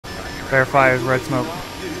Verify is red smoke.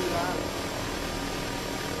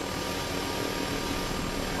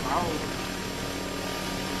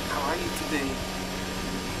 How are you today?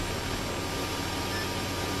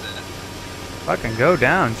 Fucking go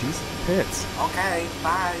down, Jesus pits. Okay,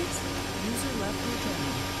 bye. User left your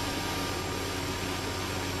channel.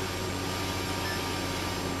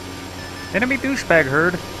 Enemy douchebag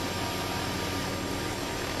herd.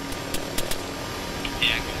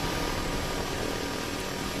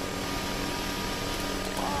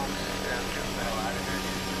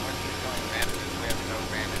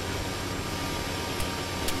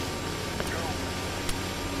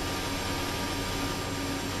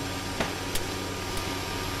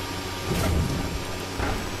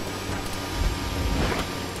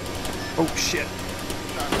 Oh shit.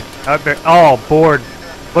 Out there. Oh, board.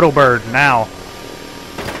 Little bird, now.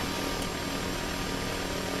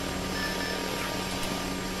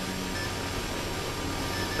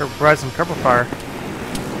 Or provide some cover fire.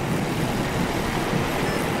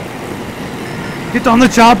 Get on the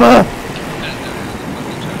chopper!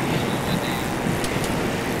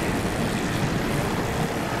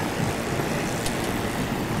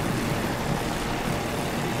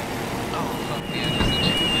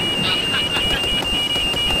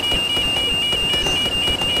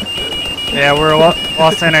 Yeah, we're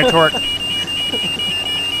lost in a torque.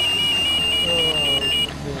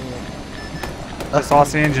 Just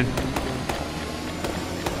lost the engine.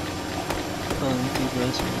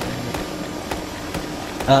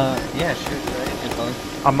 Yeah, shoot, right? You're fine.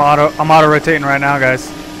 I'm auto rotating right now, guys.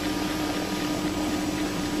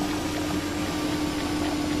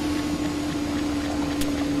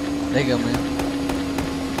 There you go,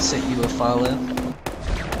 man. Set you a follow.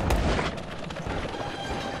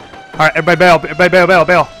 Alright, everybody bail, everybody bail, bail,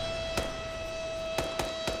 bail.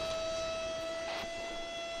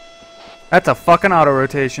 That's a fucking auto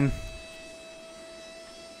rotation.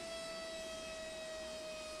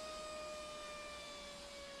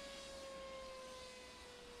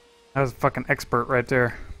 That was a fucking expert right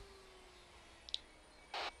there.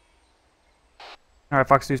 Alright,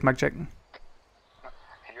 Fox News, mic check.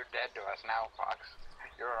 You're dead to us now, Fox.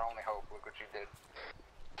 You're our only hope. Look what you did.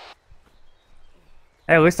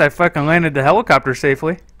 Hey, at least I fucking landed the helicopter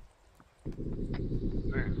safely. Can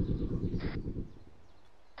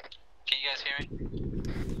you guys hear me?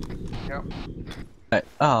 Yep. Right.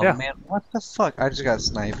 Oh, Yeah. man, what the fuck? I just got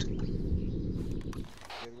sniped.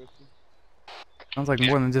 Sounds like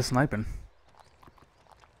more than just sniping.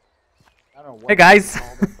 I don't know what Hey, guys.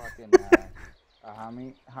 called a fucking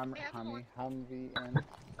Humvee in,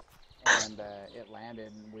 and it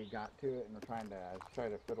landed, and we got to it, and we're trying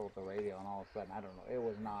to fiddle with the radio, and all of a sudden, I don't know, it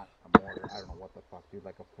was not a mortar. I don't know what the fuck, dude.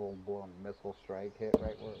 Like a full-blown missile strike hit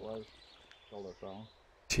right where it was. Killed us all.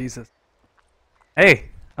 Jesus. Hey,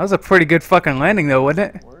 that was a pretty good fucking landing though,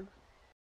 wasn't it?